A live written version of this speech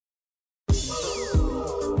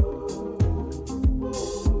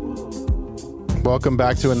Welcome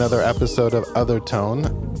back to another episode of Other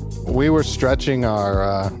Tone. We were stretching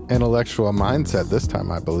our intellectual mindset this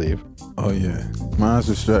time, I believe. Oh, yeah. Mine's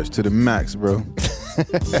was stretched to the max, bro.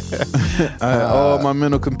 I had all my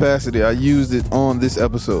mental capacity. I used it on this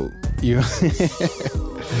episode.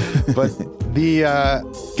 But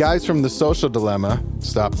the guys from The Social Dilemma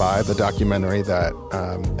stopped by, the documentary that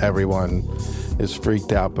everyone is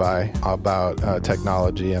freaked out by about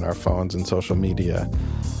technology and our phones and social media.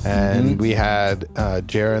 And we had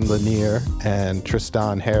Jaron Lanier and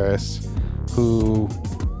Tristan Harris, who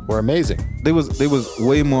were amazing. They was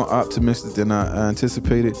way more optimistic than I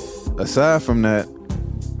anticipated. Aside from that,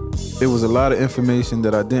 there was a lot of information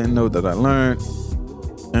that I didn't know that I learned,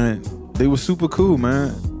 and they were super cool,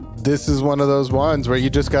 man. This is one of those ones where you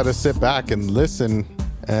just got to sit back and listen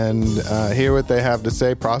and hear what they have to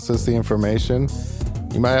say, process the information.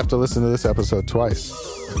 You might have to listen to this episode twice.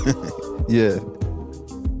 Yeah.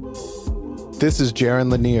 This is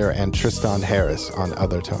Jaron Lanier and Tristan Harris on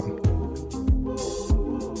Other Tone.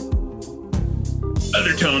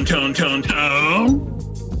 Other tone.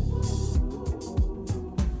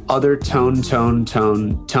 Other tone.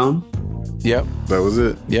 Yep. That was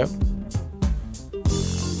it. Yep.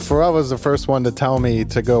 Pharrell was the first one to tell me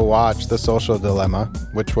to go watch The Social Dilemma,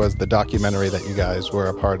 which was the documentary that you guys were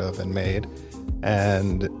a part of and made.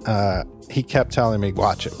 And he kept telling me,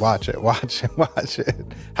 watch it.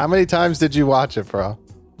 How many times did you watch it, Pharrell?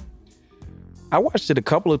 I watched it a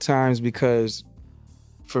couple of times because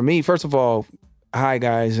for me, first of all, hi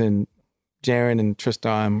guys, and Jaron and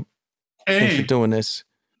Tristan, thanks for doing this.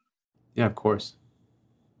 Yeah, of course.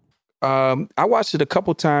 I watched it a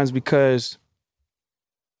couple times because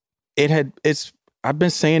I've been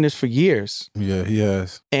saying this for years. Yeah, he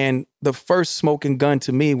has. And the first smoking gun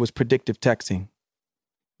to me was predictive texting.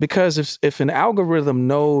 Because if an algorithm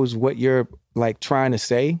knows what you're like trying to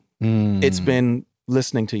say, it's been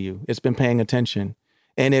listening to you. It's been paying attention.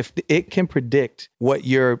 And if it can predict what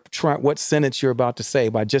sentence you're about to say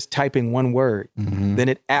by just typing one word, then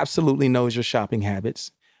it absolutely knows your shopping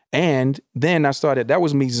habits. And then that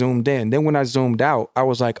was me zoomed in. Then when I zoomed out, I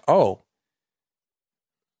was like, oh,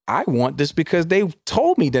 I want this because they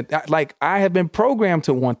told me that, like, I have been programmed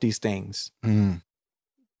to want these things.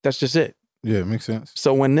 That's just it. Yeah, it makes sense.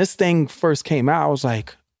 So when this thing first came out, I was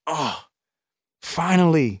like, oh,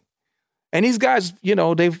 finally. And these guys, you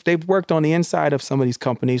know, they've worked on the inside of some of these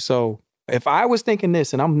companies. So if I was thinking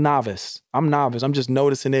this, and I'm novice, I'm just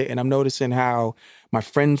noticing it, and I'm noticing how my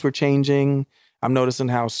friends were changing. I'm noticing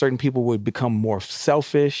how certain people would become more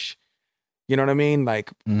selfish. You know what I mean? Like,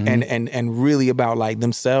 and really about like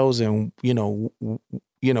themselves and, you know,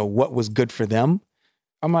 what was good for them.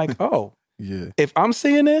 I'm like, oh, yeah. If I'm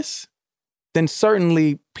seeing this, then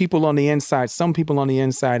certainly some people on the inside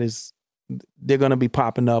they're going to be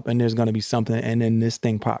popping up, and there's going to be something. And then this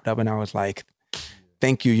thing popped up, and I was like,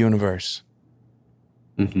 thank you, universe.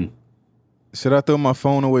 Should I throw my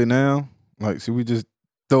phone away now? Like, should we just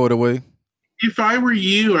throw it away? If I were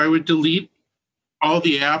you, I would delete all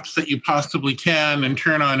the apps that you possibly can and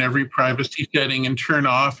turn on every privacy setting and turn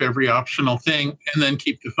off every optional thing, and then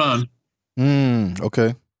keep the phone.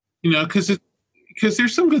 Okay. You know, because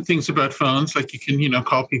there's some good things about phones, like you can, you know,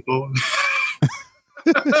 call people.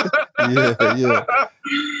 Yeah.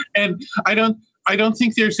 And I don't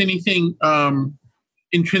think there's anything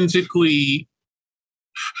intrinsically,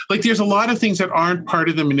 like, there's a lot of things that aren't part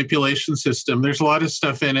of the manipulation system. There's a lot of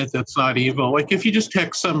stuff in it that's not evil. Like, if you just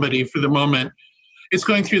text somebody for the moment, it's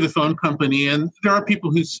going through the phone company, and there are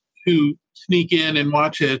people who sneak in and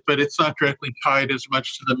watch it, but it's not directly tied as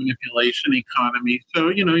much to the manipulation economy. So,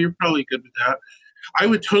 you know, you're probably good with that. I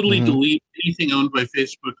would totally delete anything owned by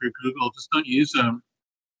Facebook or Google. Just don't use them.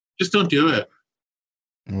 Just don't do it.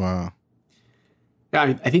 Wow.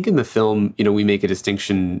 Yeah, I think in the film, you know, we make a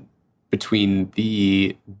distinction between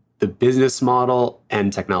the business model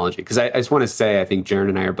and technology. Because I just want to say, I think Jaron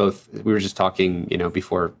and I we were just talking, you know,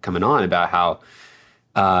 before coming on about how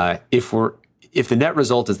if the net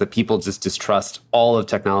result is that people just distrust all of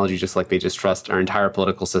technology, just like they distrust our entire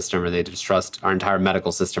political system, or they distrust our entire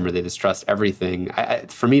medical system, or they distrust everything,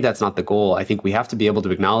 for me, that's not the goal. I think we have to be able to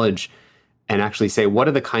acknowledge and actually say, what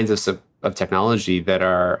are the kinds of technology that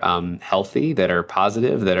are healthy, that are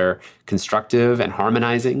positive, that are constructive and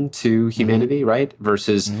harmonizing to humanity, right?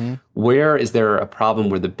 Versus where is there a problem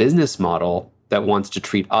where the business model that wants to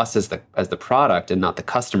treat us as the product and not the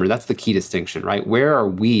customer? That's the key distinction, right? Where are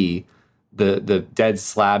we the dead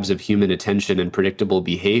slabs of human attention and predictable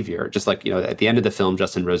behavior? Just like, you know, at the end of the film,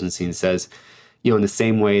 Justin Rosenstein says, you know, in the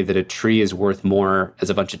same way that a tree is worth more as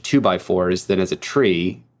a bunch of 2x4s than as a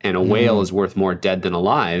tree, and a whale is worth more dead than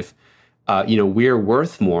alive, we're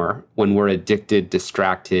worth more when we're addicted,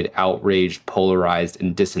 distracted, outraged, polarized,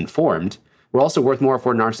 and disinformed. We're also worth more if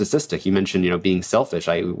we're narcissistic. You mentioned, being selfish.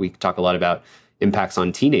 We talk a lot about impacts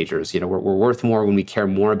on teenagers. We're worth more when we care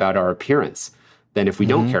more about our appearance than if we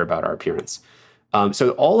don't care about our appearance.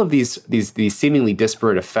 So all of these seemingly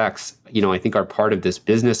disparate effects, I think are part of this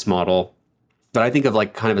business model that I think of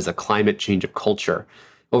like kind of as a climate change of culture.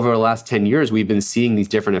 Over the last 10 years, we've been seeing these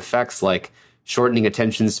different effects like shortening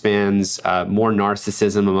attention spans, more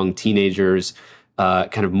narcissism among teenagers,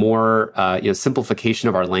 kind of more simplification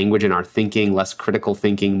of our language and our thinking, less critical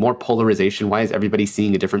thinking, more polarization. Why is everybody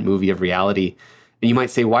seeing a different movie of reality? And you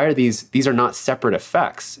might say, why are these are not separate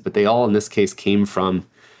effects, but they all in this case came from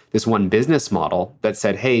this one business model that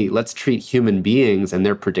said, hey, let's treat human beings and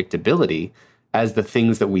their predictability as the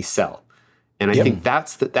things that we sell. And I think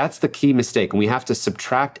that's the key mistake. And we have to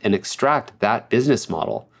subtract and extract that business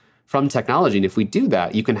model from technology. And if we do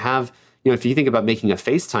that, you can have, if you think about making a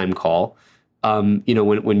FaceTime call,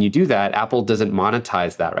 when you do that, Apple doesn't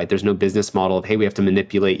monetize that, right? There's no business model of, hey, we have to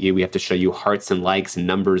manipulate you. We have to show you hearts and likes and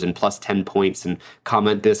numbers and plus 10 points and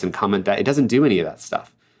comment this and comment that. It doesn't do any of that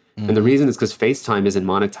stuff. And the reason is because FaceTime isn't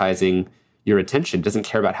monetizing your attention. It doesn't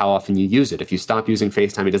care about how often you use it. If you stop using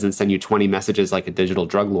FaceTime, it doesn't send you 20 messages like a digital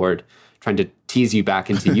drug lord trying to tease you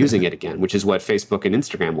back into using it again, which is what Facebook and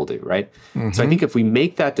Instagram will do, right? So I think if we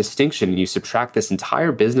make that distinction and you subtract this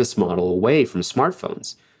entire business model away from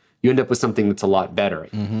smartphones, you end up with something that's a lot better.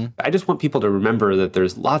 I just want people to remember that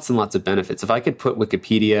there's lots and lots of benefits. If I could put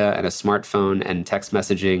Wikipedia and a smartphone and text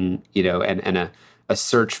messaging, and a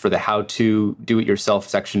search for the how-to do-it-yourself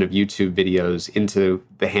section of YouTube videos into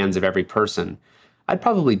the hands of every person, I'd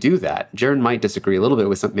probably do that. Jaron might disagree a little bit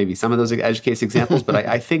with maybe some of those edge case examples, but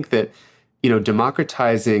I think that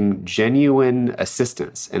democratizing genuine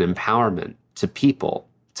assistance and empowerment to people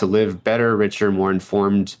to live better, richer, more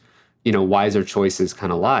informed, wiser choices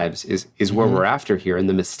kind of lives is where we're after here. And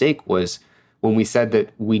the mistake was when we said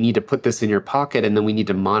that we need to put this in your pocket and then we need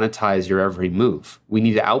to monetize your every move. We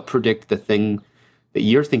need to outpredict the thing that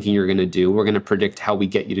you're thinking you're going to do. We're going to predict how we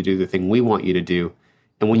get you to do the thing we want you to do.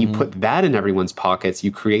 And when you put that in everyone's pockets,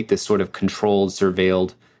 you create this sort of controlled,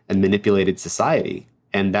 surveilled, and manipulated society.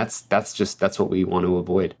 And that's what we want to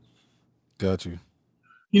avoid. Got you.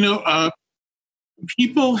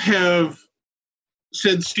 People have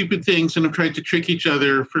said stupid things and have tried to trick each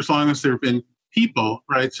other for as long as there have been people,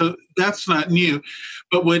 right? So that's not new.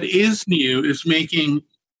 But what is new is making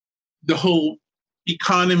the whole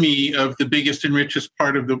economy of the biggest and richest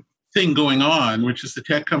part of the thing going on, which is the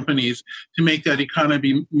tech companies, to make that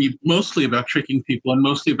economy mostly about tricking people and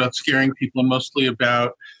mostly about scaring people and mostly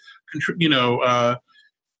about,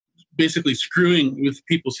 basically screwing with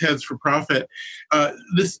people's heads for profit.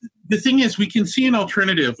 The thing is, we can see an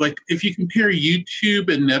alternative. Like if you compare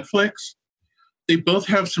YouTube and Netflix, they both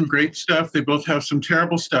have some great stuff. They both have some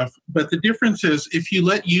terrible stuff. But the difference is if you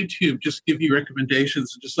let YouTube just give you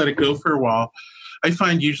recommendations and just let it go for a while, I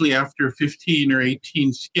find usually after 15 or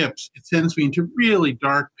 18 skips, it sends me into really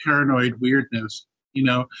dark, paranoid weirdness.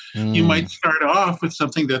 You might start off with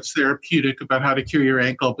something that's therapeutic about how to cure your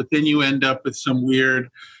ankle, but then you end up with some weird,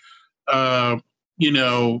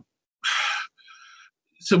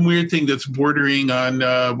 some weird thing that's bordering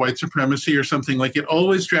on white supremacy or something. Like it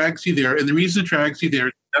always drags you there. And the reason it drags you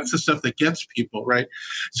there, that's the stuff that gets people, right?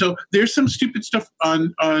 So there's some stupid stuff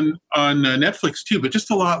on Netflix too, but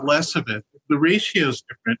just a lot less of it. The ratio is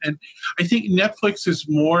different. And I think Netflix is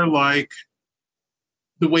more like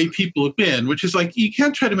the way people have been, which is like, you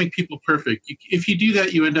can't try to make people perfect. If you do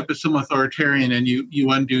that, you end up as some authoritarian and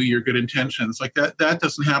you undo your good intentions. Like that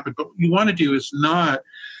doesn't happen. But what you want to do is not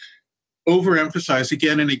overemphasize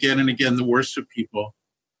again and again and again the worst of people,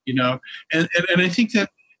 and I think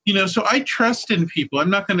that, so I trust in people. I'm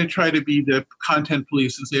not going to try to be the content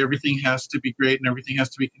police and say everything has to be great and everything has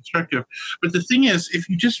to be constructive. But the thing is, if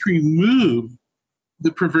you just remove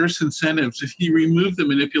the perverse incentives, if you remove the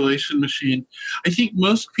manipulation machine, I think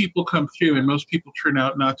most people come through and most people turn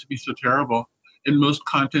out not to be so terrible. And most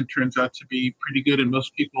content turns out to be pretty good. And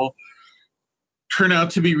most people turn out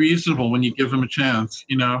to be reasonable when you give them a chance,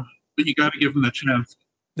 but you got to give them the chance.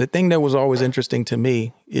 The thing that was always interesting to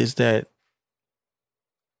me is that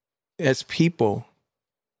as people,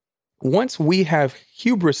 once we have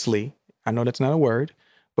hubrisly, I know that's not a word,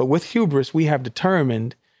 but with hubris, we have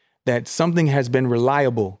determined that something has been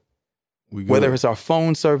reliable, whether it's our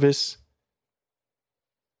phone service.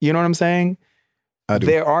 You know what I'm saying? I do.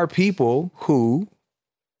 There are people who,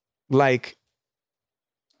 like,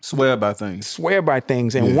 Swear by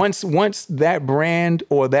things. And once that brand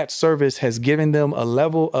or that service has given them a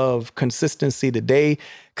level of consistency that they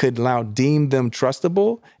could now deem them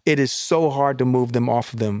trustable, it is so hard to move them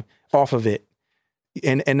off of it.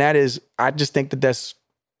 And that is, I just think that that's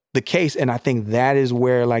the case. And I think that is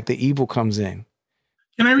where like the evil comes in.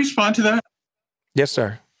 Can I respond to that? Yes,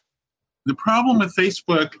 sir. The problem with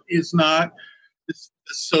Facebook is not this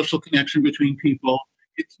social connection between people.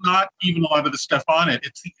 It's not even a lot of the stuff on it.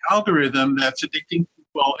 It's the algorithm that's addicting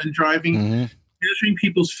people and measuring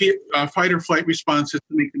people's fight or flight responses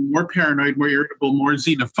to make them more paranoid, more irritable, more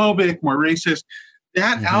xenophobic, more racist.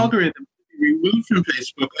 That algorithm removed from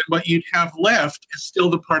Facebook, and what you'd have left is still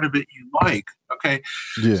the part of it you like. Okay.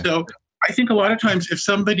 Yeah. So I think a lot of times if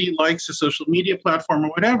somebody likes a social media platform or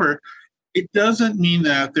whatever, it doesn't mean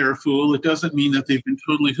that they're a fool. It doesn't mean that they've been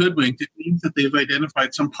totally hoodwinked. It means that they've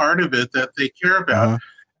identified some part of it that they care about.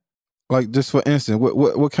 Like, just for instance,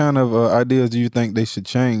 what kind of ideas do you think they should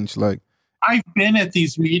change? Like, I've been at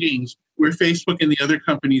these meetings where Facebook and the other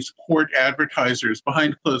companies court advertisers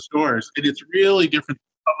behind closed doors, and it's really different from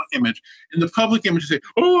the public image. In the public image, they say,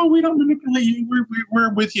 "Oh, we don't manipulate you.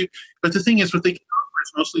 We're with you." But the thing is, what they can offer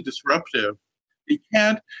is mostly disruptive. They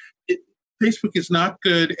can't. Facebook is not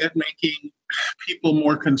good at making people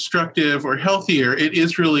more constructive or healthier. It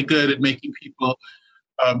is really good at making people,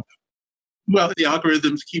 the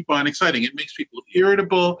algorithms keep on exciting. It makes people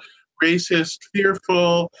irritable, racist,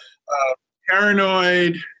 fearful,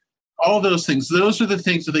 paranoid, all those things. Those are the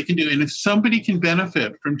things that they can do. And if somebody can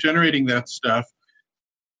benefit from generating that stuff,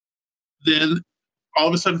 then all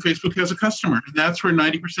of a sudden Facebook has a customer. And that's where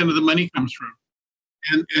 90% of the money comes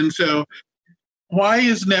from. And so why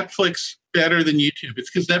is Netflix better than YouTube? It's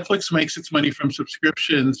because Netflix makes its money from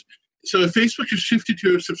subscriptions. So if Facebook has shifted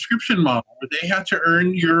to a subscription model where they had to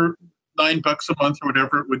earn your $9 a month or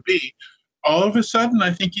whatever it would be, all of a sudden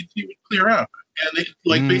I think it would clear up. And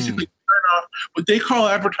they basically turn off what they call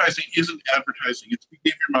advertising isn't advertising. It's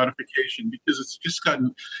behavior modification, because it's just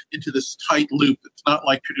gotten into this tight loop. It's not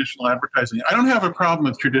like traditional advertising. I don't have a problem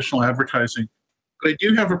with traditional advertising, but I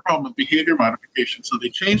do have a problem with behavior modification. So they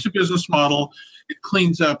change the business model, it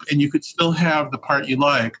cleans up, and you could still have the part you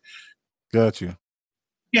like. Got you.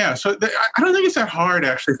 Yeah, so I don't think it's that hard,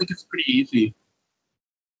 actually. I think it's pretty easy.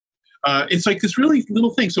 It's like this really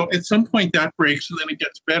little thing. So at some point that breaks and then it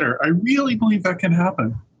gets better. I really believe that can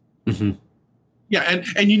happen. Mm-hmm. Yeah,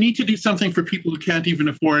 and you need to do something for people who can't even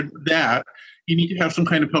afford that. You need to have some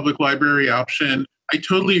kind of public library option. I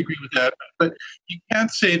totally agree with that. But you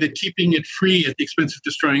can't say that keeping it free at the expense of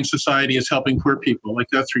destroying society is helping poor people. Like,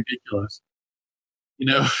 that's ridiculous. You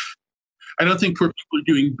know, I don't think poor people are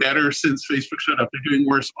doing better since Facebook shut up. They're doing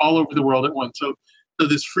worse all over the world at once. So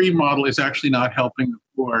this free model is actually not helping the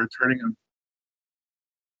poor. It's hurting them.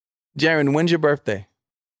 Jaron, when's your birthday?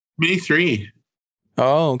 May 3.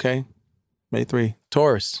 Oh, okay. May 3.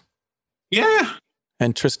 Taurus. Yeah.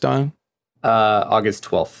 And Tristan? August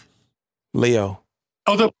 12th. Leo.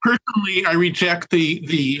 Although personally, I reject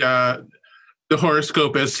the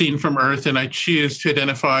horoscope as seen from Earth, and I choose to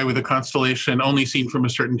identify with a constellation only seen from a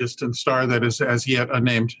certain distant star that is as yet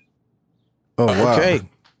unnamed. Oh, wow. Okay.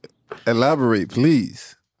 Elaborate,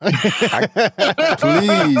 please. Please.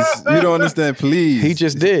 You don't understand, please. He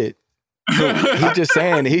just did. He just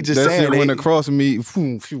saying went across me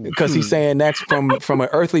because he's saying that's from an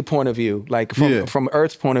earthly point of view, like from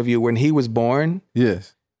Earth's point of view. When he was born,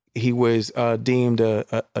 yes, he was deemed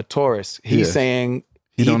a Taurus. He's saying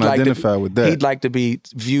he don't identify with that. He'd like to be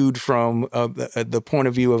viewed from the point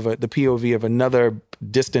of view of the POV of another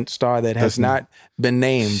distant star that has not been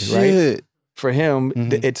named. Right? For him,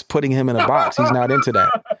 it's putting him in a box. He's not into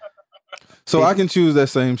that. So I can choose that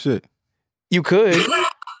same shit. You could.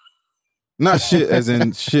 Not shit as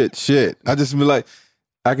in shit. I just be like,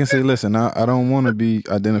 I can say, listen, I don't want to be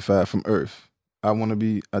identified from Earth. I want to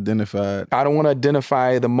be identified. I don't want to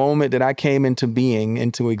identify the moment that I came into being,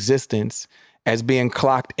 into existence, as being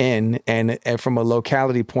clocked in and from a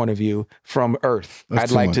locality point of view from Earth.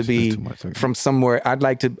 I'd like to be from somewhere. I'd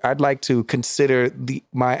like to consider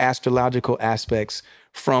my astrological aspects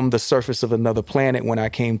from the surface of another planet when I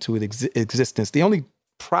came to existence. The only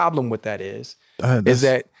problem with that is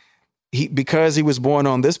that because he was born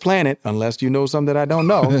on this planet, unless you know something that I don't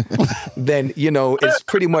know, then it's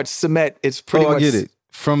pretty much cement. It's pretty much. I get it.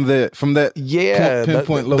 From that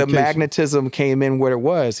pinpoint location. The magnetism came in where it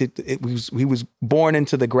was. He was born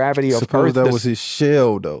into the gravity of Earth. That was his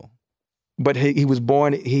shell, though. But he was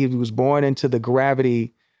born into the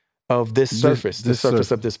gravity of this surface, the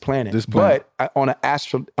surface of this planet. But on an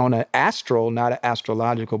astral, not an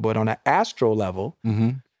astrological, but on an astral level,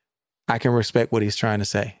 I can respect what he's trying to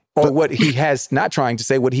say. or what he has, not trying to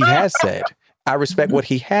say what he has said. I respect what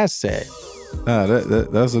he has said.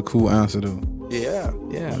 That's a cool answer, though. Yeah.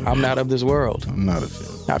 I'm not of this world. I'm not a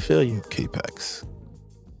fan. I feel you. K-Pax.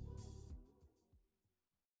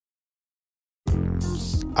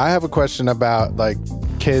 I have a question about like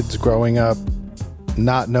kids growing up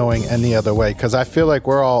not knowing any other way, because I feel like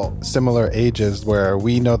we're all similar ages where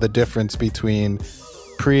we know the difference between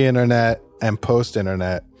pre-internet and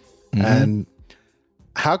post-internet. Mm-hmm. And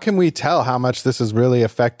how can we tell how much this is really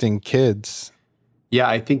affecting kids? Yeah,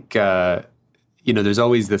 I think, there's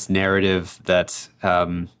always this narrative that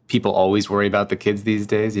people always worry about the kids these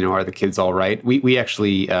days. Are the kids all right? We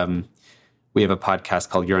actually, we have a podcast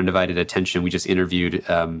called Your Undivided Attention. We just interviewed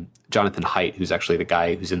Jonathan Haidt, who's actually the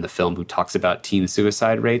guy who's in the film who talks about teen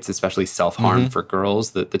suicide rates, especially self-harm for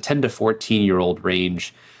girls. The 10 to 14-year-old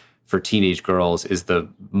range for teenage girls is the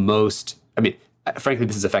most, frankly,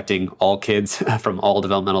 this is affecting all kids from all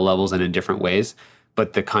developmental levels and in different ways.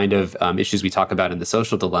 But the kind of issues we talk about in The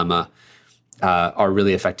Social Dilemma are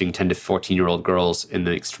really affecting 10 to 14-year-old girls in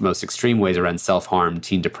the most extreme ways around self-harm,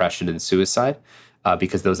 teen depression, and suicide,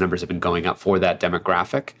 because those numbers have been going up for that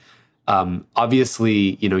demographic.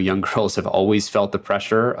 Obviously, young girls have always felt the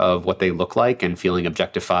pressure of what they look like and feeling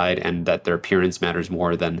objectified, and that their appearance matters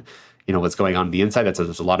more than, what's going on the inside.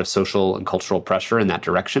 There's a lot of social and cultural pressure in that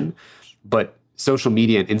direction. But social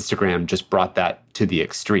media and Instagram just brought that to the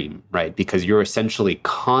extreme, right? Because you're essentially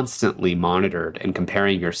constantly monitored and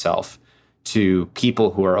comparing yourself to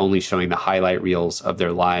people who are only showing the highlight reels of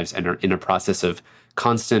their lives and are in a process of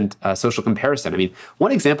constant social comparison.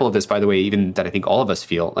 One example of this, by the way, even that I think all of us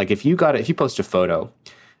feel, like if you post a photo,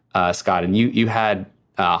 Scott, and you had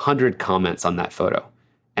 100 comments on that photo,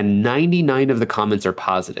 and 99 of the comments are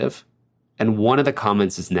positive, and one of the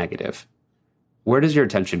comments is negative, where does your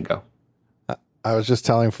attention go? I was just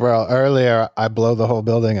telling Pharrell earlier, I blow the whole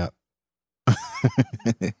building up.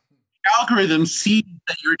 Algorithm sees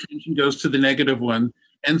that your attention goes to the negative one.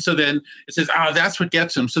 And so then it says, that's what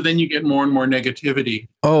gets them. So then you get more and more negativity.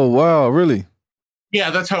 Oh, wow. Really? Yeah,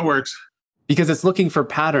 that's how it works. Because it's looking for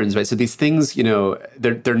patterns, right? So these things,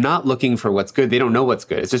 they're not looking for what's good. They don't know what's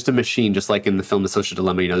good. It's just a machine, just like in the film The Social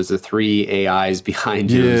Dilemma. There's the 3 AIs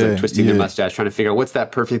behind you, twisting their mustache, trying to figure out what's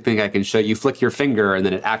that perfect thing I can show. You flick your finger, and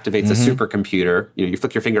then it activates a supercomputer. You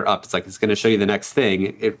flick your finger up. It's like it's going to show you the next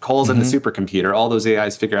thing. It calls in the supercomputer. All those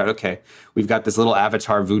AIs figure out, okay, we've got this little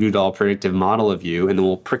avatar voodoo doll predictive model of you, and then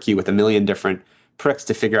we'll prick you with a million different pricks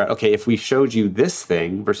to figure out, okay, if we showed you this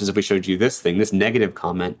thing versus if we showed you this thing, this negative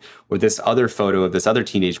comment, or this other photo of this other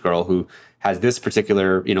teenage girl who has this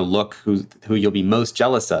particular, look, who you'll be most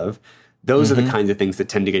jealous of, those are the kinds of things that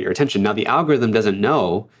tend to get your attention. Now, the algorithm doesn't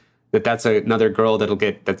know that that's another girl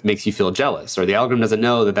that makes you feel jealous, or the algorithm doesn't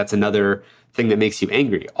know that that's another thing that makes you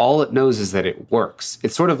angry. All it knows is that it works.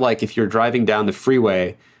 It's sort of like if you're driving down the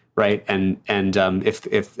freeway, right? And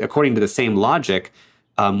if according to the same logic,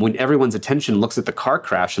 when everyone's attention looks at the car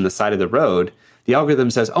crash on the side of the road, the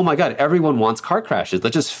algorithm says, oh my God, everyone wants car crashes.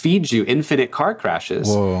 Let's just feed you infinite car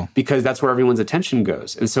crashes. Because that's where everyone's attention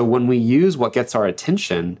goes. And so when we use what gets our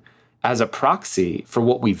attention as a proxy for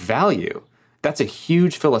what we value, that's a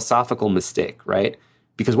huge philosophical mistake, right?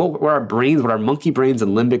 Because what our brains, what our monkey brains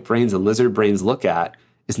and limbic brains and lizard brains look at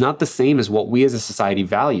is not the same as what we as a society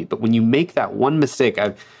value. But when you make that one mistake,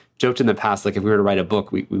 I've joked in the past, like if we were to write a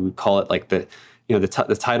book, we would call it like the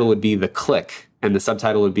title would be The Click, and the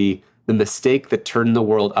subtitle would be The Mistake That Turned the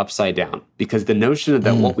World Upside Down. Because the notion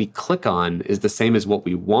that what we click on is the same as what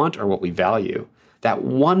we want or what we value. That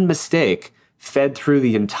one mistake fed through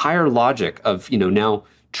the entire logic of, now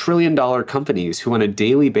trillion-dollar companies who on a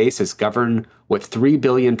daily basis govern what 3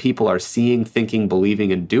 billion people are seeing, thinking,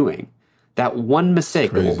 believing, and doing. That one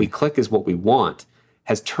mistake, that what we click is what we want,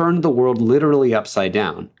 has turned the world literally upside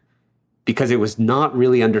down. Because it was not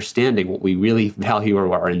really understanding what we really value,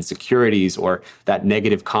 or our insecurities, or that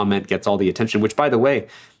negative comment gets all the attention, which, by the way,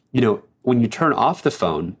 when you turn off the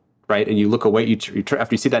phone, right, and you look away,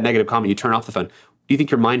 after you see that negative comment, you turn off the phone. Do you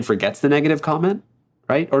think your mind forgets the negative comment,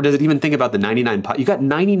 right? Or does it even think about the 99? You got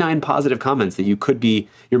 99 positive comments that your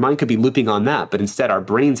mind could be looping on that, but instead our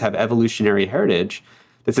brains have evolutionary heritage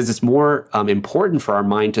that says it's more important for our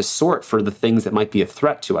mind to sort for the things that might be a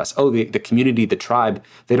threat to us. Oh, the community, the tribe,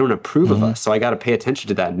 they don't approve of us, so I got to pay attention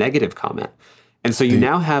to that negative comment. And so you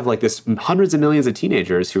now have like this hundreds of millions of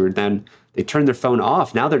teenagers who are then, they turn their phone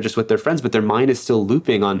off. Now they're just with their friends, but their mind is still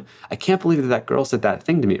looping on, I can't believe that girl said that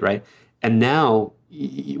thing to me, right? And now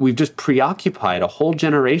we've just preoccupied a whole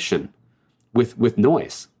generation with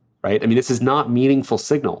noise, right? This is not meaningful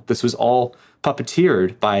signal. This was all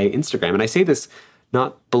puppeteered by Instagram. And I say this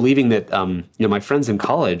not believing that, my friends in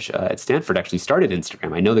college at Stanford actually started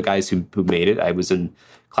Instagram. I know the guys who made it. I was in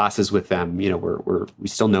classes with them. We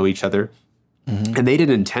still know each other. Mm-hmm. And they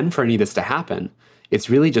didn't intend for any of this to happen. It's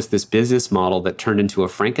really just this business model that turned into a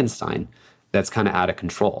Frankenstein that's kind of out of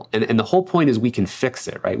control. And the whole point is we can fix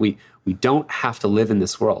it, right? We don't have to live in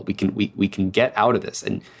this world. We can get out of this.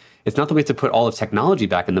 And it's not that we have to put all of technology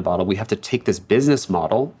back in the bottle. We have to take this business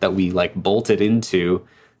model that we like bolted into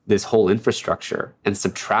this whole infrastructure and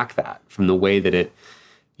subtract that from the way that it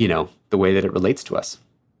relates to us.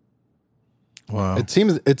 Wow. It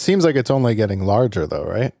seems like it's only getting larger though,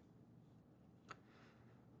 right?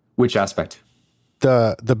 Which aspect?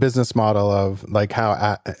 The business model of like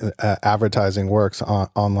how advertising works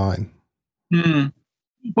online. Well,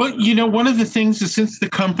 one of the things is since the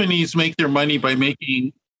companies make their money by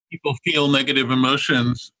making people feel negative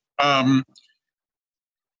emotions,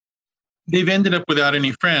 they've ended up without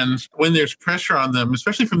any friends. When there's pressure on them,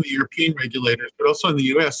 especially from the European regulators, but also in the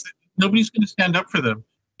US, nobody's going to stand up for them.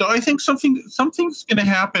 So I think something's going to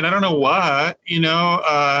happen. I don't know what,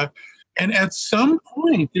 and at some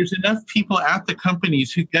point, there's enough people at the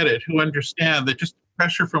companies who get it, who understand that just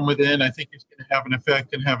pressure from within, I think, is going to have an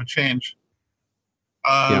effect and have a change.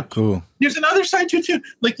 Yeah, cool. There's another side to it, too.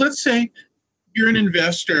 Like, let's say you're an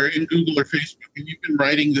investor in Google or Facebook, and you've been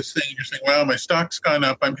writing this thing, and you're saying, wow, my stock's gone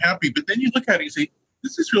up, I'm happy. But then you look at it and you say,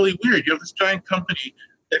 this is really weird. You have this giant company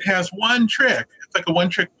that has one trick. It's like a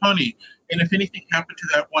one-trick pony. And if anything happened to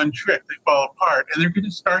that one trick, they fall apart. And they're going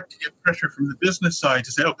to start to get pressure from the business side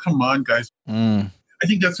to say, oh, come on, guys. I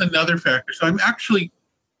think that's another factor. So I'm actually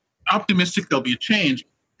optimistic there'll be a change.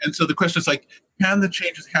 And so the question is like, can the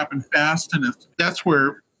changes happen fast enough? That's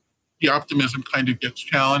where the optimism kind of gets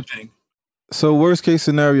challenging. So worst case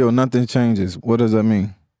scenario, nothing changes. What does that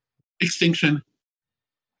mean? Extinction.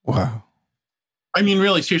 Wow. I mean,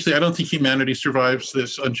 really, seriously, I don't think humanity survives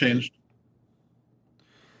this unchanged.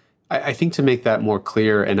 I think to make that more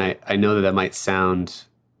clear, and I know that might sound,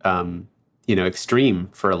 extreme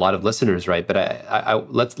for a lot of listeners, right? But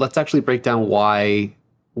let's actually break down why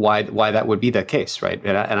that would be the case, right?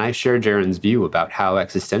 And I share Jaron's view about how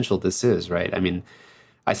existential this is, right? I mean,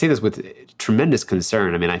 I say this with tremendous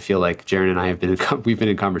concern. I mean, I feel like Jaron and I we've been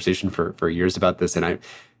in conversation for years about this, and I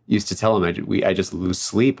used to tell him I just lose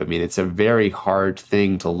sleep. I mean, it's a very hard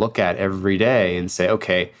thing to look at every day and say,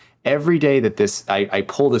 okay, every day that I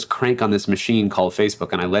pull this crank on this machine called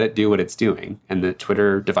Facebook and I let it do what it's doing, and the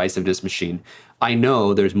Twitter divisiveness machine, I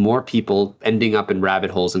know there's more people ending up in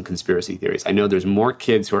rabbit holes and conspiracy theories. I know there's more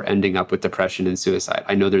kids who are ending up with depression and suicide.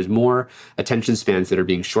 I know there's more attention spans that are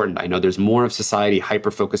being shortened. I know there's more of society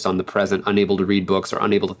hyper-focused on the present, unable to read books or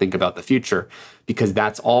unable to think about the future, because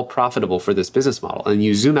that's all profitable for this business model. And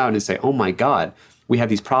you zoom out and say, oh my God, we have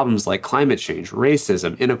these problems like climate change,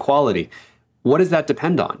 racism, inequality. What does that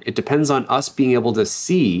depend on? It depends on us being able to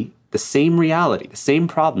see the same reality, the same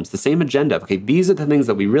problems, the same agenda. Okay, these are the things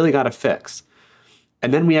that we really got to fix.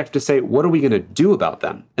 And then we have to say, what are we going to do about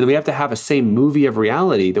them? And then we have to have a same movie of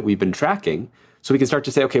reality that we've been tracking, so we can start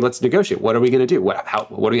to say, okay, let's negotiate. What are we going to do? How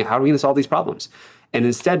are we going to solve these problems? And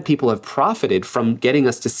instead, people have profited from getting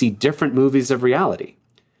us to see different movies of reality,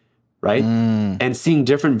 right? And seeing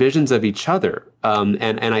different visions of each other.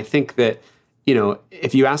 And I think that,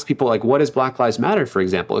 if you ask people like, what is Black Lives Matter, for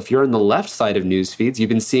example, if you're on the left side of news feeds, you've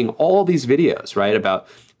been seeing all these videos, right, about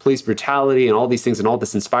police brutality and all these things and all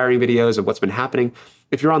this inspiring videos of what's been happening.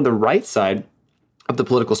 If you're on the right side of the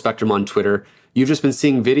political spectrum on Twitter, you've just been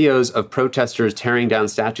seeing videos of protesters tearing down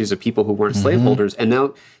statues of people who weren't slaveholders. And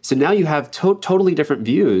now you have totally different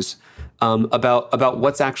views about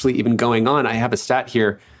what's actually even going on. I have a stat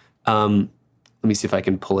here. Let me see if I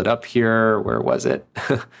can pull it up here. Where was it?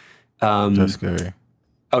 That's scary.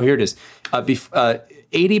 Oh, here it is.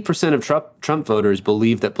 80% of Trump voters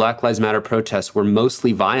believe that Black Lives Matter protests were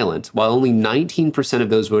mostly violent, while only 19% of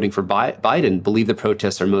those voting for Biden believe the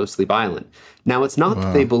protests are mostly violent. Now, it's not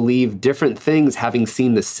that they believe different things having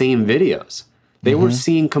seen the same videos. They were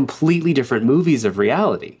seeing completely different movies of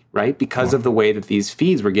reality, right? Because of the way that these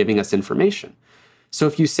feeds were giving us information. So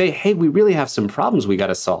if you say, hey, we really have some problems we got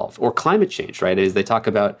to solve, or climate change, right? As they talk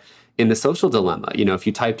about in The Social Dilemma, if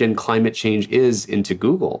you typed in climate change is into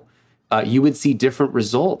Google, you would see different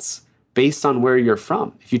results based on where you're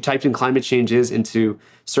from. If you typed in climate change is into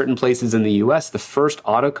certain places in the US, the first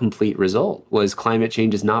autocomplete result was climate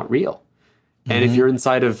change is not real. And if you're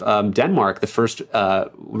inside of Denmark, the first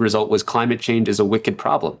result was climate change is a wicked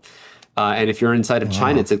problem. And if you're inside of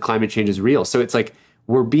China, it said climate change is real. So it's like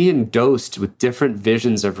we're being dosed with different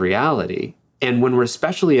visions of reality. And when we're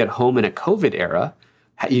especially at home in a COVID era,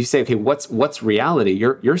 you say, okay, what's reality?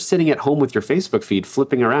 You're sitting at home with your Facebook feed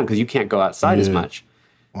flipping around because you can't go outside as much.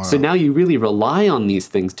 Wow. So now you really rely on these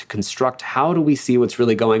things to construct how do we see what's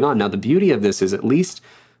really going on. Now, the beauty of this is, at least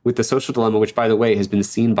with the Social Dilemma, which, by the way, has been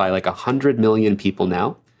seen by like 100 million people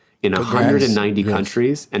now in 190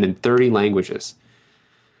 countries and in 30 languages.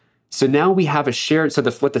 So now we have a shared,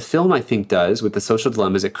 what the film, I think, does with the Social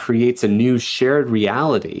Dilemma is it creates a new shared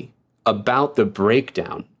reality about the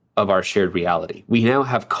breakdown of our shared reality. We now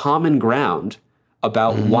have common ground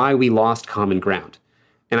about why we lost common ground.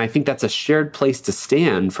 And I think that's a shared place to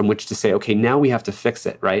stand from which to say, okay, now we have to fix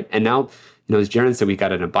it, right? And now, as Jaron said, we've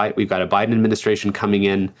got a Biden administration coming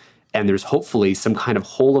in, and there's hopefully some kind of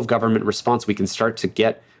whole of government response. We can start to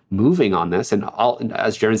get moving on this. And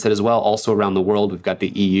as Jaron said as well, also around the world, we've got the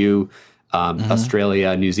EU,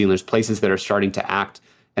 Australia, New Zealand, there's places that are starting to act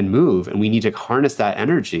and move. And we need to harness that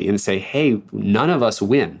energy and say, hey, none of us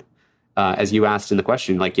win. As you asked in the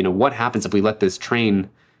question, what happens if we let this train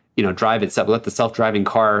drive itself, let the self-driving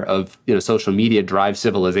car of, social media drive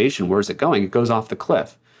civilization? Where's it going? It goes off the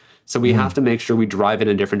cliff. So we have to make sure we drive in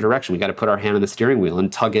a different direction. We got to put our hand on the steering wheel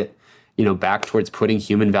and tug it, back towards putting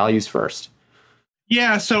human values first.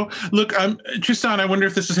 Yeah. So look, Tristan, I wonder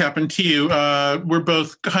if this has happened to you. We're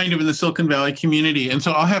both kind of in the Silicon Valley community. And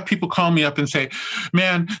so I'll have people call me up and say,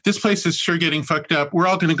 man, this place is sure getting fucked up. We're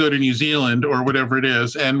all going to go to New Zealand or whatever it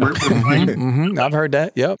is. And we're I've heard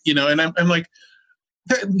that. Yep. And I'm like,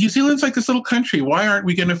 New Zealand's like this little country. Why aren't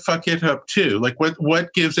we going to fuck it up too? Like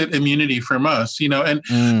what gives it immunity from us? And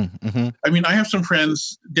I mean, I have some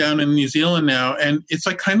friends down in New Zealand now, and it's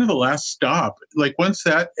like kind of the last stop. Like once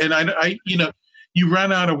that, and I you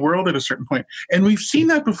run out of world at a certain point. And we've seen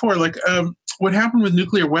that before. Like what happened with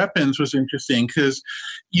nuclear weapons was interesting because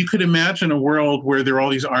you could imagine a world where there are all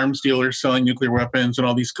these arms dealers selling nuclear weapons and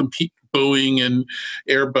all these Boeing and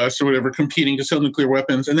Airbus or whatever competing to sell nuclear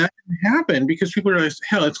weapons. And that didn't happen because people realized,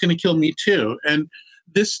 hell, it's going to kill me too. And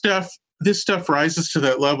this stuff rises to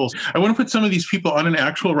that level. I want to put some of these people on an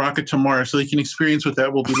actual rocket to Mars so they can experience what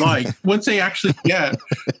that will be like. Once they actually get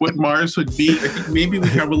what Mars would be, I think maybe we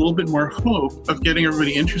have a little bit more hope of getting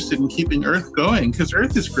everybody interested in keeping Earth going, because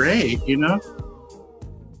Earth is great, You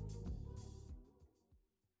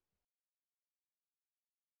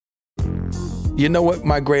know what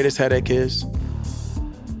my greatest headache is?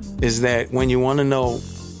 Is that when you want to know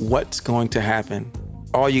what's going to happen,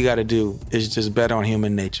 all you got to do is just bet on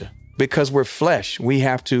human nature. Because we're flesh, we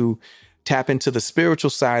have to tap into the spiritual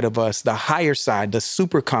side of us, the higher side, the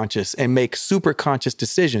super conscious, and make super conscious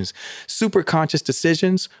decisions. Super conscious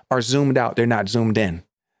decisions are zoomed out. They're not zoomed in.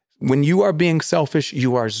 When you are being selfish,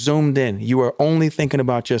 you are zoomed in. You are only thinking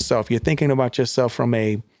about yourself. You're thinking about yourself from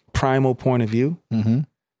a primal point of view.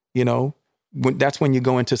 That's when you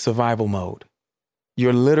go into survival mode.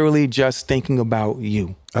 You're literally just thinking about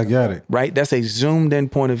you. I got it. Right? That's a zoomed in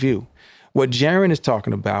point of view. What Jaron is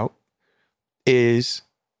talking about is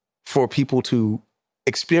for people to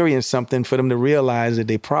experience something, for them to realize that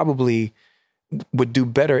they probably would do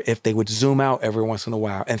better if they would zoom out every once in a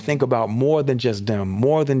while and think about more than just them,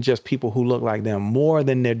 more than just people who look like them, more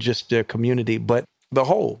than their community, but the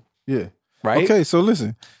whole. Yeah. Right? Okay, so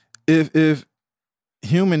listen, if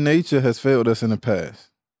human nature has failed us in the past.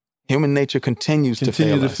 Human nature continues to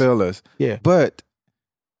fail us. Yeah. But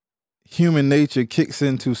human nature kicks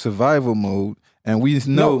into survival mode, and we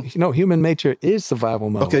know... No, human nature is survival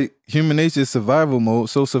mode. Okay, human nature is survival mode.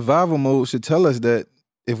 So survival mode should tell us that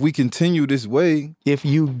if we continue this way... If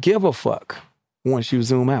you give a fuck once you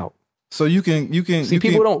zoom out. So you can... See,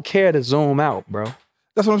 people don't care to zoom out, bro.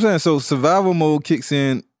 That's what I'm saying. So survival mode kicks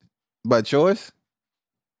in by choice?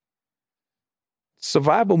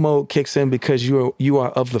 Survival mode kicks in because you are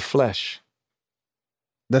of the flesh.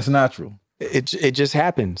 That's natural. It just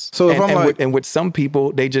happens. So if with some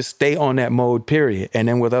people, they just stay on that mode, period. And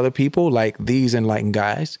then with other people, like these enlightened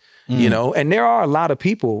guys, and there are a lot of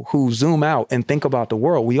people who zoom out and think about the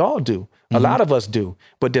world. We all do. A lot of us do,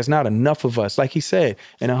 but there's not enough of us. Like he said,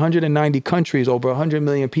 in 190 countries, over 100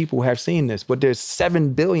 million people have seen this, but there's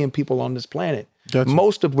 7 billion people on this planet. Gotcha.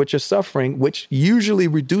 Most of which are suffering, which usually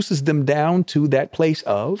reduces them down to that place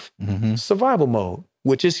of survival mode,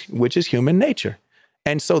 which is human nature.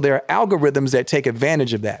 And so there are algorithms that take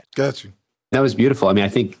advantage of that. Got you. That was beautiful. I mean, I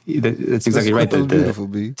think that's exactly right. That's beautiful,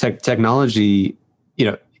 B. Technology,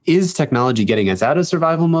 is technology getting us out of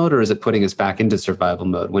survival mode, or is it putting us back into survival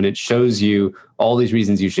mode? When it shows you all these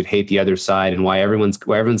reasons you should hate the other side and why everyone's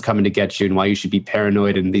coming to get you and why you should be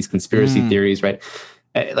paranoid and these conspiracy theories, right?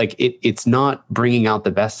 Like it's not bringing out the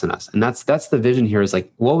best in us. And that's the vision here, is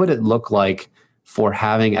like, what would it look like for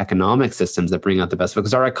having economic systems that bring out the best,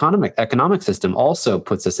 because our economic system also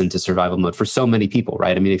puts us into survival mode for so many people,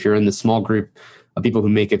 right? I mean, if you're in the small group of people who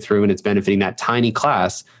make it through and it's benefiting that tiny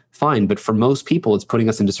class, fine. But for most people, it's putting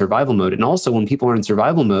us into survival mode. And also when people are in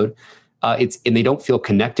survival mode, and they don't feel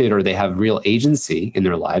connected or they have real agency in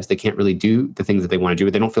their lives, they can't really do the things that they want to do,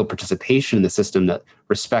 but they don't feel participation in the system that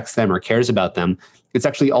respects them or cares about them. It's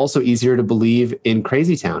actually also easier to believe in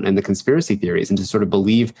Crazy Town and the conspiracy theories and to sort of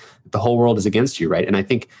believe that the whole world is against you, right? And I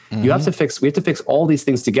think we have to fix all these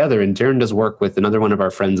things together. And Darren does work with another one of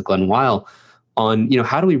our friends, Glenn Weil, on,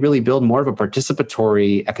 how do we really build more of a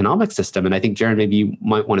participatory economic system? And I think, Darren, maybe you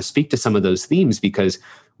might want to speak to some of those themes, because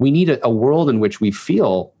we need a world in which we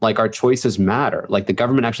feel like our choices matter, like the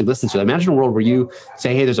government actually listens to it. Imagine a world where you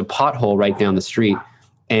say, hey, there's a pothole right down the street,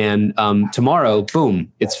 and tomorrow,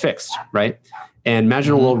 boom, it's fixed, right? And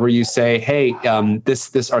imagine a world where you say, hey,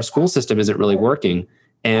 this our school system isn't really working,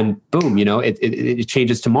 and boom, it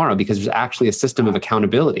changes tomorrow because there's actually a system of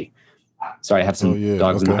accountability. Sorry, I have some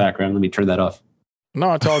dogs in the background. Let me turn that off.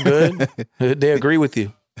 No, it's all good. They agree with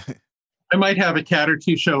you. I might have a cat or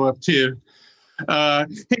two show up too.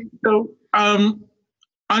 Hey, so on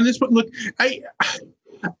this one, look, I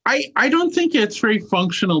don't think it's very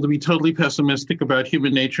functional to be totally pessimistic about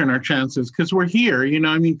human nature and our chances, because we're here.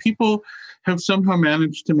 People have somehow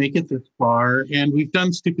managed to make it this far, and we've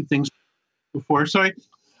done stupid things before. So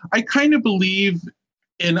I kind of believe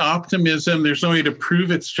in optimism. There's no way to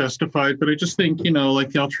prove it's justified, but I just think, like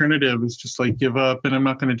the alternative is just like give up, and I'm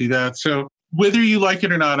not going to do that. So whether you like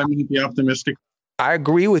it or not, I'm going to be optimistic. I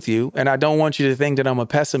agree with you, and I don't want you to think that I'm a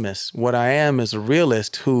pessimist. What I am is a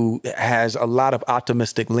realist who has a lot of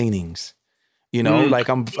optimistic leanings. Like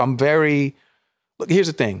I'm very, look, here's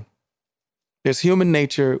the thing. There's human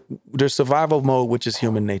nature, there's survival mode, which is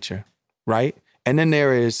human nature, right? And then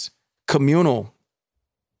there is communal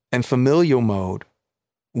and familial mode,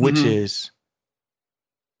 which is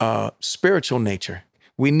spiritual nature.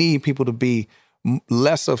 We need people to be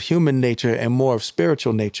less of human nature and more of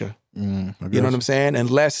spiritual nature. You know what I'm saying?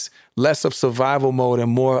 And less of survival mode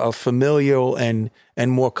and more of familial and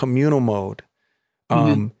more communal mode.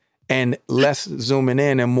 And less zooming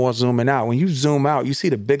in and more zooming out. When you zoom out, you see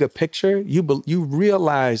the bigger picture. You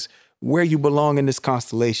realize where you belong in this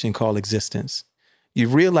constellation called existence. You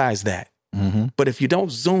realize that. But if you don't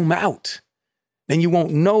zoom out, then you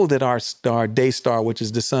won't know that our star, day star, which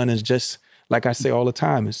is the sun, is just, like I say all the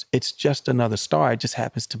time, it's just another star. It just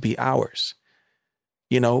happens to be ours.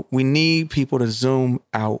 We need people to zoom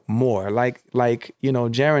out more. Like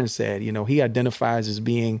Jaron said, he identifies as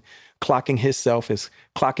being clocking himself as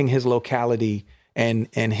clocking his locality and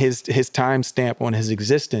his time stamp on his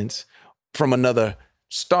existence from another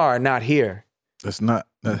star, not here.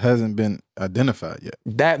 That hasn't been identified yet.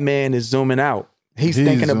 That man is zooming out. He's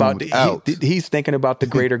thinking about he's thinking about the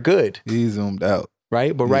greater good. He's zoomed out.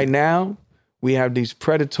 Right? But right now, we have these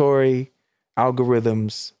predatory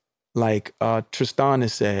algorithms, like Tristan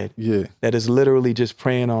has said, that is literally just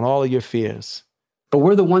preying on all of your fears. But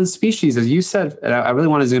we're the one species, as you said, and I really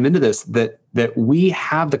want to zoom into this, that we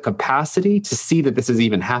have the capacity to see that this is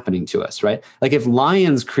even happening to us, right? Like if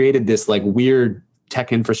lions created this like weird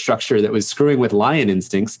tech infrastructure that was screwing with lion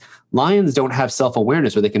instincts, lions don't have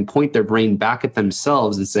self-awareness where they can point their brain back at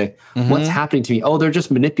themselves and say, what's happening to me? Oh, they're just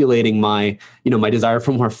manipulating my, my desire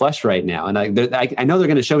for more flesh right now. And I know they're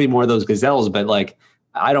going to show me more of those gazelles, but like,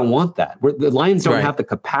 I don't want that. The lions don't have the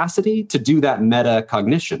capacity to do that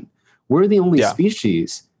metacognition. We're the only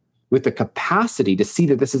species with the capacity to see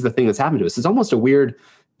that this is the thing that's happened to us. It's almost a weird,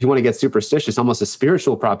 if you want to get superstitious, almost a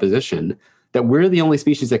spiritual proposition that we're the only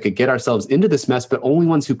species that could get ourselves into this mess, but only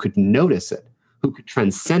ones who could notice it, who could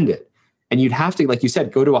transcend it. And you'd have to, like you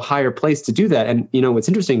said, go to a higher place to do that. And, what's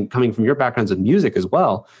interesting coming from your backgrounds with music as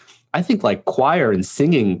well, I think like choir and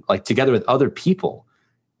singing like together with other people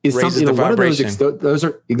is raises something, the vibration.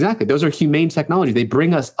 Those are humane technology. They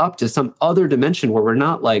bring us up to some other dimension where we're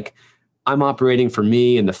not like, I'm operating for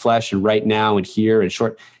me and the flesh and right now and here and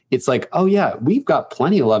short. It's like, oh yeah, we've got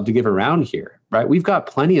plenty of love to give around here, right? We've got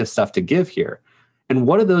plenty of stuff to give here. And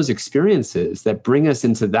what are those experiences that bring us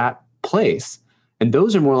into that place? And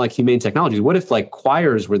those are more like humane technologies. What if like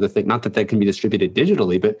choirs were the thing? Not that can be distributed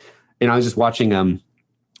digitally, but I was just watching,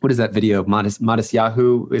 what is that video of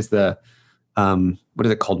Matisyahu is the, what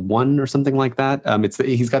is it called? One or something like that.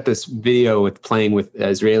 He's got this video playing with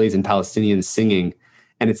Israelis and Palestinians singing.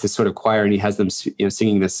 And it's this sort of choir, and he has them,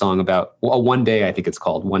 singing this song about one day. I think it's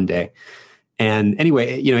called One Day. And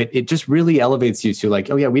anyway, it just really elevates you to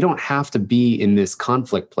like, oh yeah, we don't have to be in this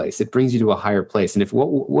conflict place. It brings you to a higher place. And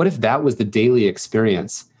what if that was the daily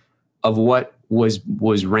experience of what was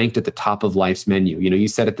ranked at the top of life's menu? You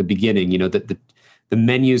said at the beginning, that the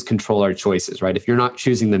menus control our choices, right? If you're not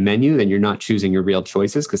choosing the menu, then you're not choosing your real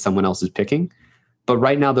choices because someone else is picking. But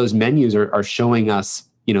right now, those menus are showing us,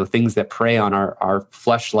 things that prey on our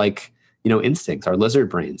flesh-like, instincts, our lizard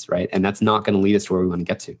brains, right? And that's not going to lead us to where we want to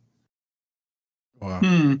get to. Wow.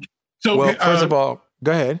 So, well, first of all,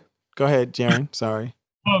 go ahead, Jaron. Sorry.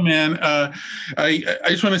 Oh man, I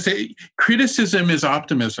just want to say criticism is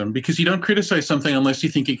optimism, because you don't criticize something unless you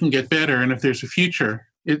think it can get better and if there's a future.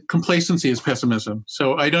 Complacency is pessimism.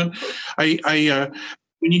 So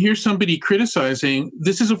when you hear somebody criticizing,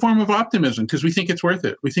 this is a form of optimism because we think it's worth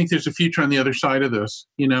it. We think there's a future on the other side of this,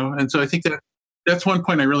 And so I think that's one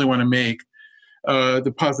point I really want to make,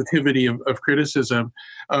 the positivity of criticism.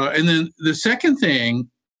 And then the second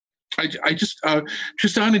thing, I just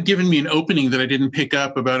Tristan had given me an opening that I didn't pick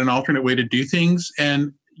up about an alternate way to do things.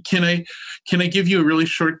 And can I give you a really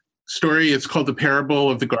short story? It's called The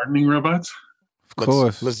Parable of the Gardening Robots. Of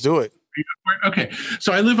course. Let's do it. Okay,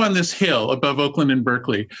 so I live on this hill above Oakland and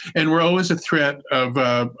Berkeley, and we're always a threat of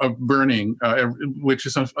burning, which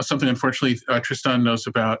is something unfortunately Tristan knows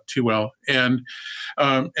about too well. And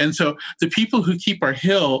so the people who keep our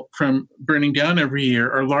hill from burning down every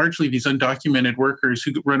year are largely these undocumented workers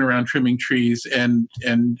who run around trimming trees and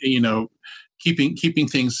keeping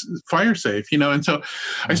things fire safe, And so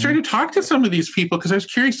I started to talk to some of these people because I was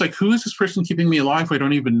curious, like, who is this person keeping me alive who I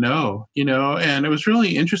don't even know, And it was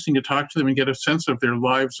really interesting to talk to them and get a sense of their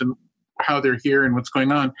lives and how they're here and what's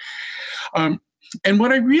going on. And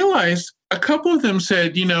what I realized, a couple of them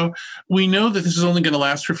said, we know that this is only going to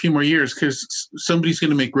last for a few more years because somebody's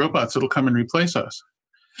going to make robots that'll come and replace us.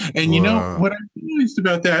 And what I realized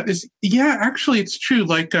about that is, actually it's true.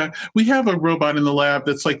 Like we have a robot in the lab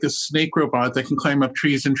that's like this snake robot that can climb up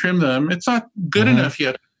trees and trim them. It's not good enough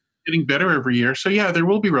yet, getting better every year. So there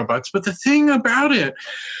will be robots. But the thing about it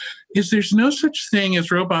is there's no such thing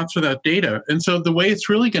as robots without data. And so the way it's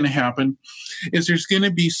really going to happen is there's going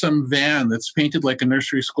to be some van that's painted like a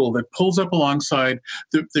nursery school that pulls up alongside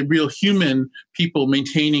the real human people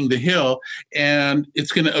maintaining the hill, and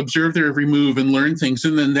it's going to observe their every move and learn things.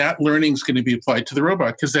 And then that learning is going to be applied to the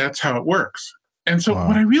robot because that's how it works. And so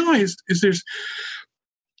what I realized is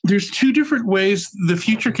there's two different ways the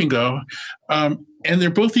future can go, and they're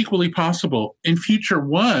both equally possible. In future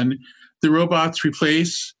one, the robots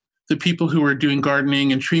replace the people who are doing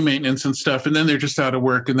gardening and tree maintenance and stuff, and then they're just out of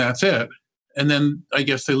work and that's it. And then I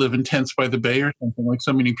guess they live in tents by the bay or something like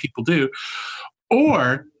so many people do.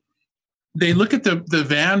 Or they look at the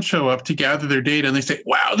van show up to gather their data and they say,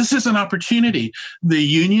 wow, this is an opportunity. They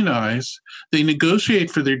unionize, they negotiate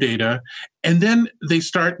for their data, and then they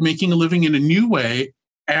start making a living in a new way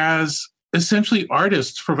as essentially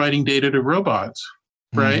artists providing data to robots,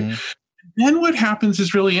 right? Then what happens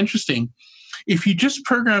is really interesting. If you just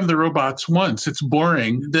program the robots once, it's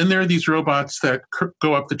boring. Then there are these robots that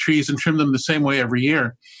go up the trees and trim them the same way every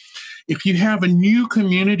year. If you have a new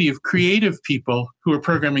community of creative people who are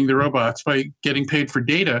programming the robots by getting paid for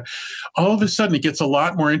data, all of a sudden it gets a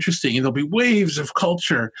lot more interesting, and there'll be waves of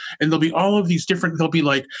culture, and there'll be all of these there'll be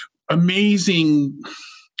like amazing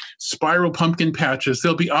spiral pumpkin patches.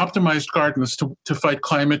 There'll be optimized gardens to fight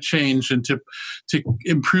climate change and to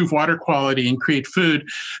improve water quality and create food.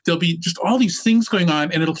 There'll be just all these things going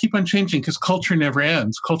on, and it'll keep on changing because culture never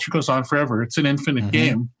ends. Culture goes on forever. It's an infinite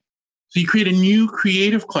game. So you create a new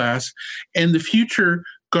creative class, and the future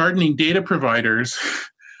gardening data providers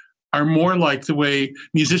are more like the way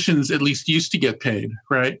musicians at least used to get paid,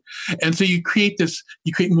 right? And so you create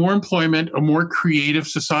more employment, a more creative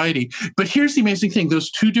society. But here's the amazing thing. Those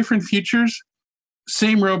two different futures,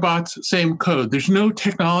 same robots, same code. There's no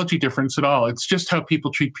technology difference at all. It's just how people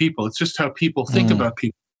treat people. It's just how people think about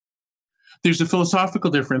people. There's a philosophical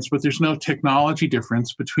difference, but there's no technology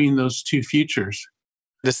difference between those two futures.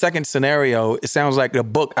 The second scenario, it sounds like a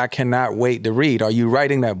book I cannot wait to read. Are you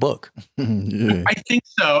writing that book? Yeah. I think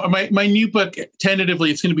so. My new book,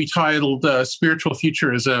 tentatively, it's going to be titled Spiritual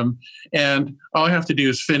Futurism. And all I have to do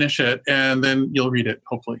is finish it, and then you'll read it,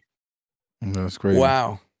 hopefully. That's great.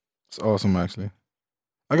 Wow. It's awesome, actually.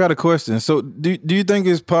 I got a question. So do you think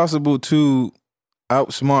it's possible to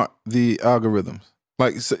outsmart the algorithms?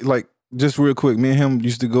 Like just real quick, me and him we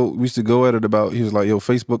used to go at it about, he was like, yo,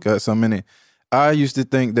 Facebook got something in it. I used to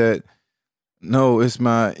think that, no, it's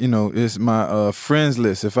my friends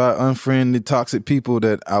list. If I unfriended toxic people,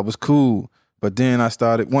 that I was cool. But then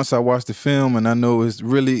once I watched the film, and I know it's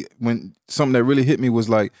really, when something that really hit me was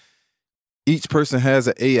like, each person has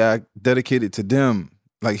an AI dedicated to them.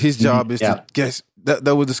 Like his job is to guess.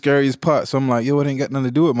 That was the scariest part. So I'm like, yo, it ain't got nothing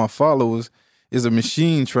to do with my followers. It's a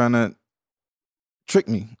machine trying to trick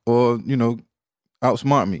me or,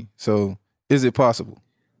 outsmart me. So is it possible?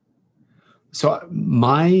 So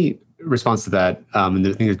my response to that, and I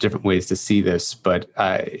think there's different ways to see this, but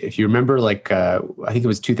if you remember, like I think it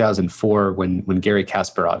was 2004 when Garry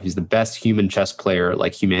Kasparov, he's the best human chess player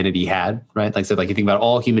like humanity had, right? Like I said, like you think about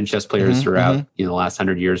all human chess players throughout the last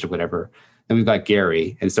 100 years or whatever. Then we've got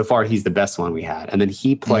Garry, and so far he's the best one we had. And then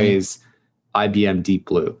he plays IBM Deep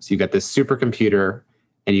Blue. So you've got this supercomputer,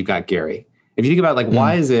 and you've got Garry. If you think about like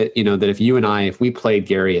why is it that if you and I, if we played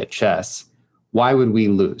Garry at chess, why would we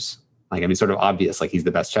lose? Like, I mean, sort of obvious, like he's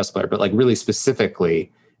the best chess player, but like really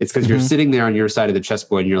specifically, it's because you're sitting there on your side of the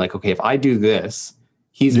chessboard and you're like, okay, if I do this,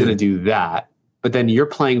 he's going to do that. But then you're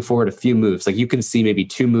playing forward a few moves. Like you can see maybe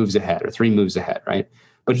 2 moves ahead or 3 moves ahead, right?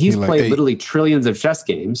 But he's played literally trillions of chess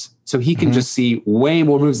games. So he can just see way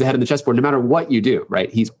more moves ahead of the chessboard, no matter what you do,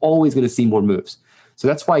 right? He's always going to see more moves. So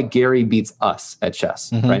that's why Garry beats us at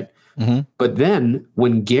chess, right? But then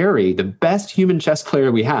when Garry, the best human chess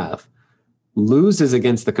player we have, loses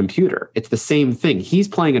against the computer, it's the same thing. He's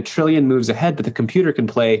playing a trillion moves ahead, but the computer can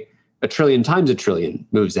play a trillion times a trillion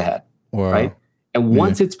moves ahead, right? And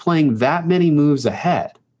once it's playing that many moves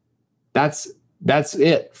ahead, that's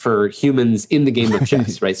it for humans in the game of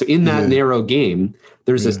chess, right? So in that narrow game,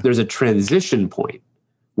 there's a transition point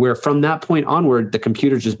where from that point onward, the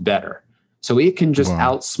computer's just better. So it can just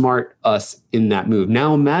outsmart us in that move.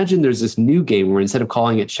 Now imagine there's this new game where instead of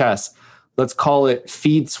calling it chess, let's call it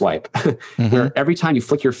feed swipe, where every time you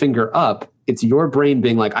flick your finger up, it's your brain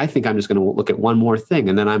being like, I think I'm just going to look at one more thing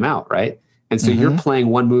and then I'm out, right? And so you're playing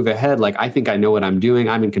one move ahead, like, I think I know what I'm doing.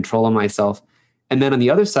 I'm in control of myself. And then on the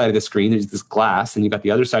other side of the screen, there's this glass, and you've got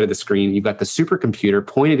the other side of the screen, you've got the supercomputer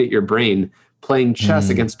pointed at your brain, playing chess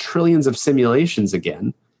against trillions of simulations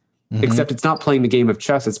again, except it's not playing the game of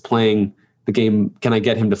chess, it's playing the game, can I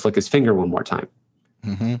get him to flick his finger one more time?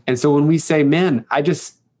 And so when we say, man, I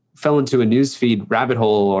just fell into a newsfeed rabbit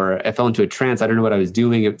hole, or I fell into a trance, I don't know what I was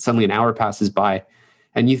doing, suddenly an hour passes by,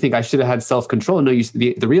 and you think I should have had self-control. No,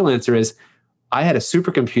 the real answer is, I had a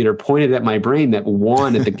supercomputer pointed at my brain that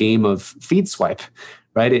won at the game of feed swipe,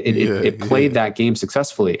 right? It played that game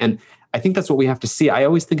successfully. And I think that's what we have to see. I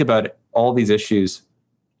always think about all these issues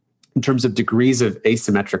in terms of degrees of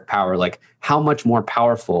asymmetric power, like how much more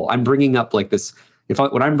powerful. I'm bringing up like this,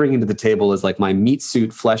 what I'm bringing to the table is like my meat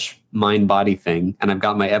suit, flesh, mind, body thing. And I've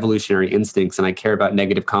got my evolutionary instincts, and I care about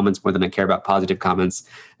negative comments more than I care about positive comments.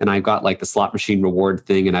 And I've got like the slot machine reward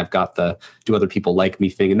thing, and I've got the do other people like me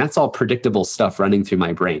thing. And that's all predictable stuff running through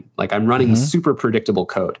my brain. Like I'm running super predictable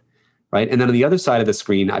code, right? And then on the other side of the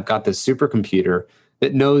screen, I've got this supercomputer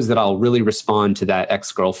that knows that I'll really respond to that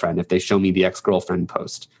ex-girlfriend if they show me the ex-girlfriend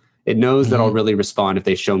post. It knows that I'll really respond if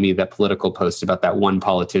they show me that political post about that one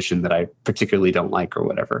politician that I particularly don't like or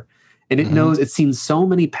whatever. And it knows, it's seen so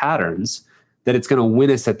many patterns that it's going to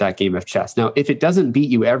win us at that game of chess. Now, if it doesn't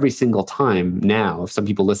beat you every single time now, if some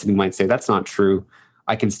people listening might say, that's not true,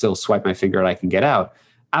 I can still swipe my finger and I can get out.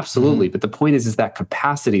 Absolutely. But the point is that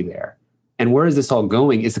capacity there. And where is this all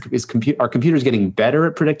going? Are computers getting better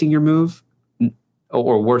at predicting your move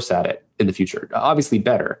or worse at it in the future? Obviously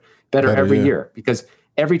better every year, because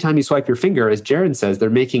every time you swipe your finger, as Jaron says, they're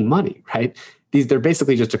making money, right? They're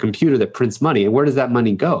basically just a computer that prints money. And where does that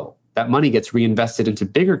money go? That money gets reinvested into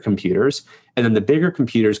bigger computers, and then the bigger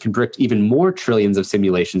computers can predict even more trillions of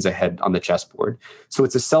simulations ahead on the chessboard. So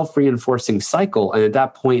it's a self-reinforcing cycle. And at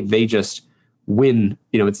that point, they just win.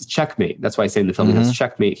 It's checkmate. That's why I say in the film, it's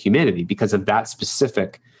checkmate humanity because of that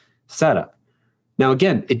specific setup. Now,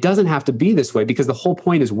 again, it doesn't have to be this way, because the whole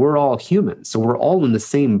point is we're all humans. So we're all in the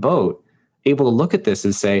same boat, able to look at this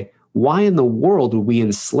and say, why in the world would we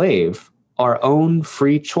enslave our own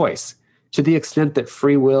free choice? To the extent that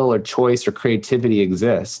free will or choice or creativity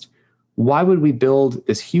exist, why would we build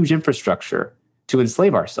this huge infrastructure to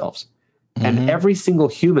enslave ourselves? And every single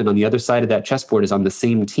human on the other side of that chessboard is on the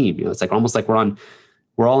same team. It's like almost like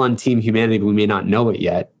we're all on team humanity, but we may not know it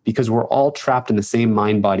yet, because we're all trapped in the same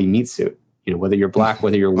mind body meat suit. Whether you're black,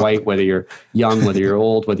 whether you're white, whether you're young, whether you're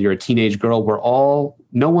old, whether you're a teenage girl,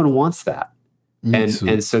 no one wants that.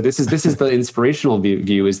 And so this is the inspirational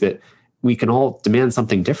view is that we can all demand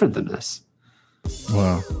something different than this.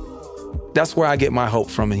 Wow. That's where I get my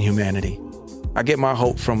hope from in humanity. I get my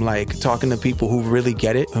hope from like talking to people who really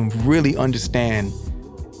get it and really understand,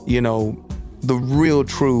 the real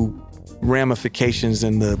true ramifications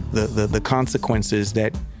and the consequences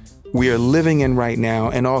that we are living in right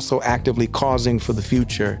now, and also actively causing for the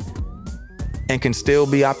future, and can still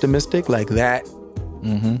be optimistic like that.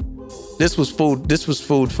 This was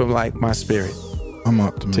food for like my spirit. I'm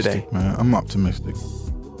optimistic today, man. I'm optimistic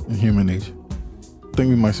in human nature. I think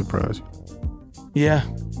we might surprise you. Yeah.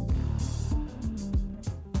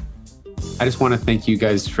 I just want to thank you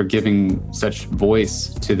guys for giving such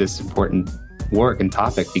voice to this important work and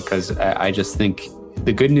topic, because I just think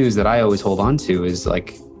the good news that I always hold on to is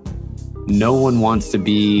like, no one wants to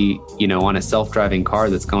be, on a self-driving car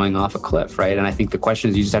that's going off a cliff, right? And I think the question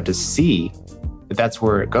is, you just have to see that that's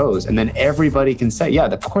where it goes. And then everybody can say, yeah,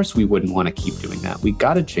 of course we wouldn't want to keep doing that. We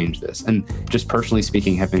got to change this. And just personally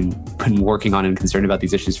speaking, have been working on and concerned about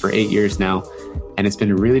these issues for 8 years now. And it's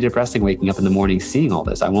been really depressing waking up in the morning seeing all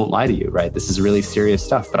this. I won't lie to you, right? This is really serious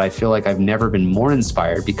stuff. But I feel like I've never been more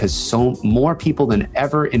inspired, because so more people than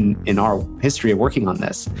ever in our history of working on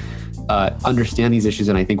this understand these issues,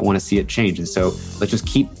 and I think want to see it change. And so let's just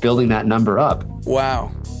keep building that number up.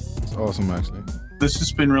 Wow. It's awesome, actually. This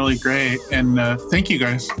has been really great. And thank you,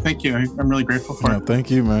 guys. Thank you. I'm really grateful for it.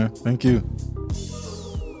 Thank you, man. Thank you.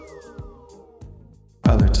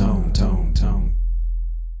 Other tone.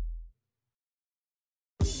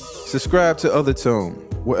 Subscribe to Other Tone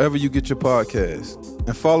wherever you get your podcasts,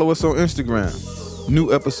 and follow us on Instagram.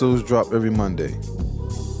 New episodes drop every Monday.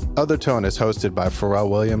 Other Tone is hosted by Pharrell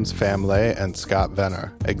Williams, Pham Le, and Scott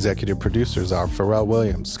Venner. Executive producers are Pharrell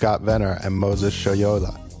Williams, Scott Venner, and Moses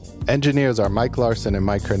Shoyola. Engineers are Mike Larson and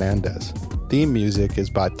Mike Hernandez. Theme music is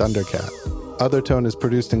by Thundercat. Other Tone is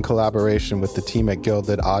produced in collaboration with the team at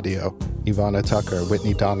Gilded Audio, Ivana Tucker,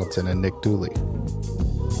 Whitney Donaldson, and Nick Dooley.